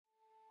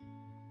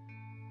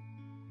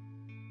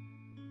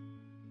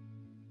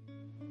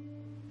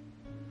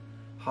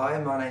Hi,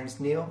 my name's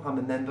Neil. I'm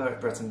a member at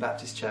Bretton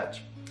Baptist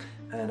Church,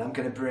 and I'm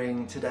going to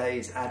bring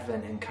today's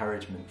Advent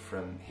encouragement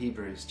from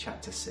Hebrews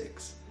chapter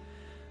 6.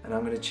 And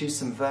I'm going to choose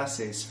some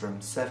verses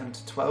from 7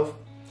 to 12,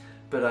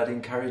 but I'd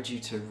encourage you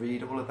to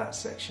read all of that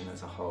section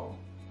as a whole.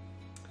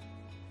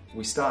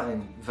 We start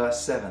in verse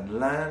 7.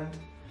 Land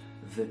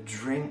that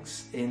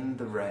drinks in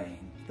the rain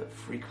that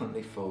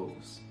frequently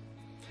falls.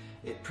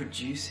 It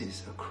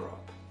produces a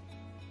crop,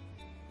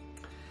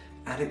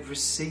 and it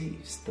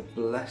receives the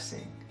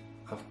blessing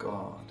of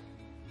God.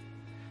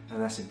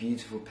 And that's a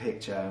beautiful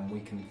picture, and we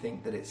can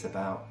think that it's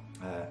about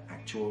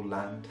actual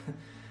land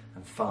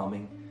and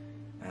farming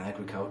and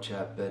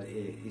agriculture, but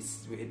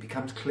it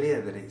becomes clear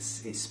that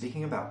it's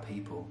speaking about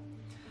people.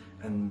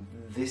 And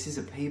this is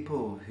a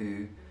people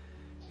who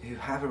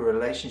have a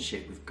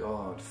relationship with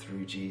God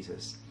through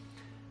Jesus.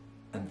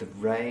 And the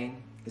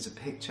rain is a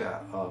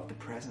picture of the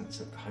presence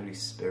of the Holy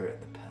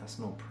Spirit, the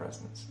personal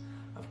presence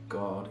of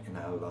God in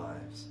our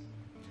lives.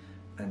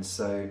 And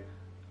so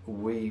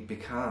we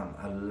become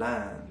a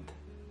land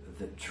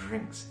that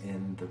drinks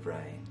in the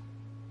rain.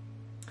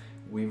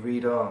 We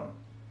read on.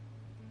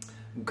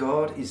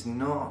 God is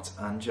not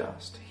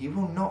unjust. He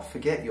will not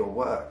forget your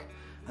work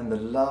and the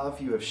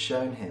love you have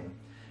shown him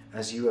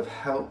as you have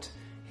helped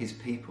his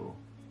people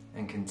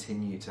and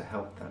continue to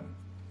help them.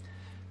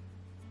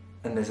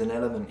 And there's an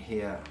element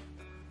here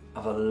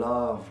of a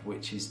love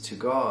which is to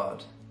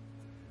God,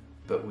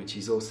 but which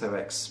is also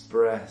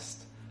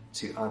expressed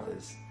to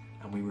others.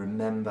 And we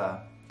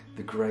remember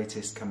the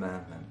greatest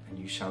commandment, and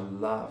you shall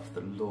love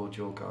the Lord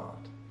your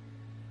God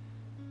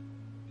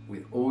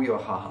with all your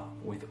heart,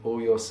 with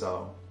all your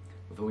soul,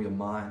 with all your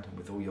mind, and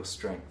with all your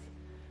strength.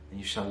 And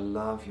you shall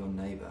love your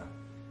neighbour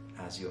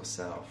as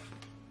yourself.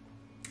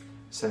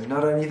 So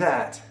not only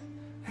that,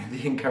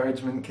 the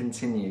encouragement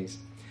continues.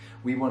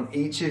 We want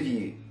each of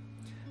you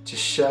to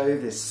show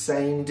this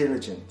same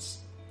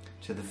diligence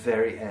to the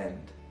very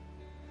end,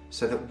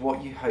 so that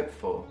what you hope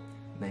for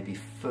may be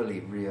fully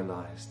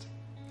realised.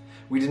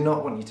 We do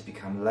not want you to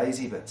become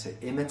lazy, but to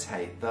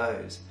imitate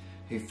those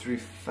who through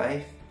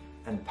faith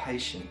and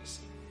patience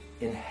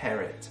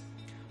inherit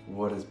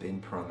what has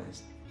been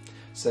promised.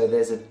 So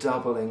there's a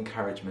double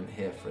encouragement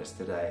here for us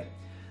today.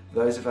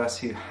 Those of us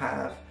who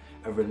have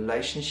a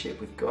relationship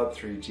with God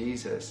through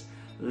Jesus,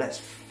 let's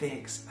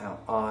fix our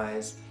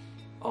eyes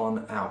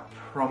on our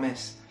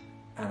promise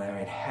and our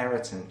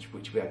inheritance,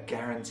 which we are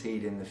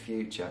guaranteed in the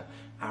future,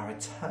 our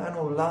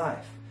eternal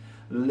life,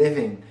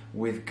 living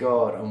with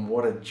God, and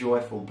what a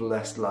joyful,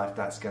 blessed life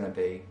that's going to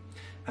be.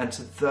 And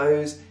to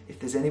those, if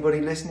there's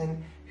anybody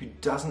listening who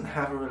doesn't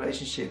have a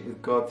relationship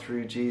with God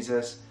through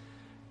Jesus,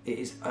 it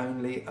is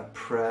only a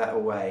prayer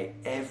away.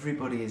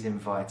 Everybody is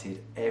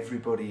invited,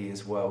 everybody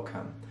is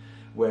welcome.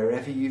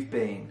 Wherever you've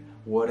been,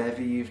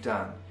 whatever you've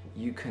done,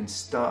 you can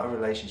start a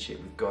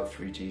relationship with God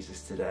through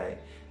Jesus today,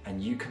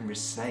 and you can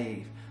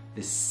receive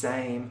this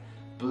same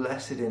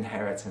blessed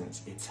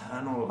inheritance,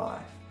 eternal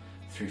life,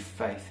 through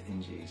faith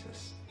in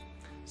Jesus.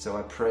 So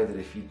I pray that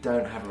if you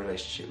don't have a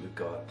relationship with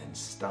God, then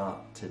start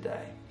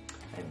today.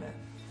 Amen.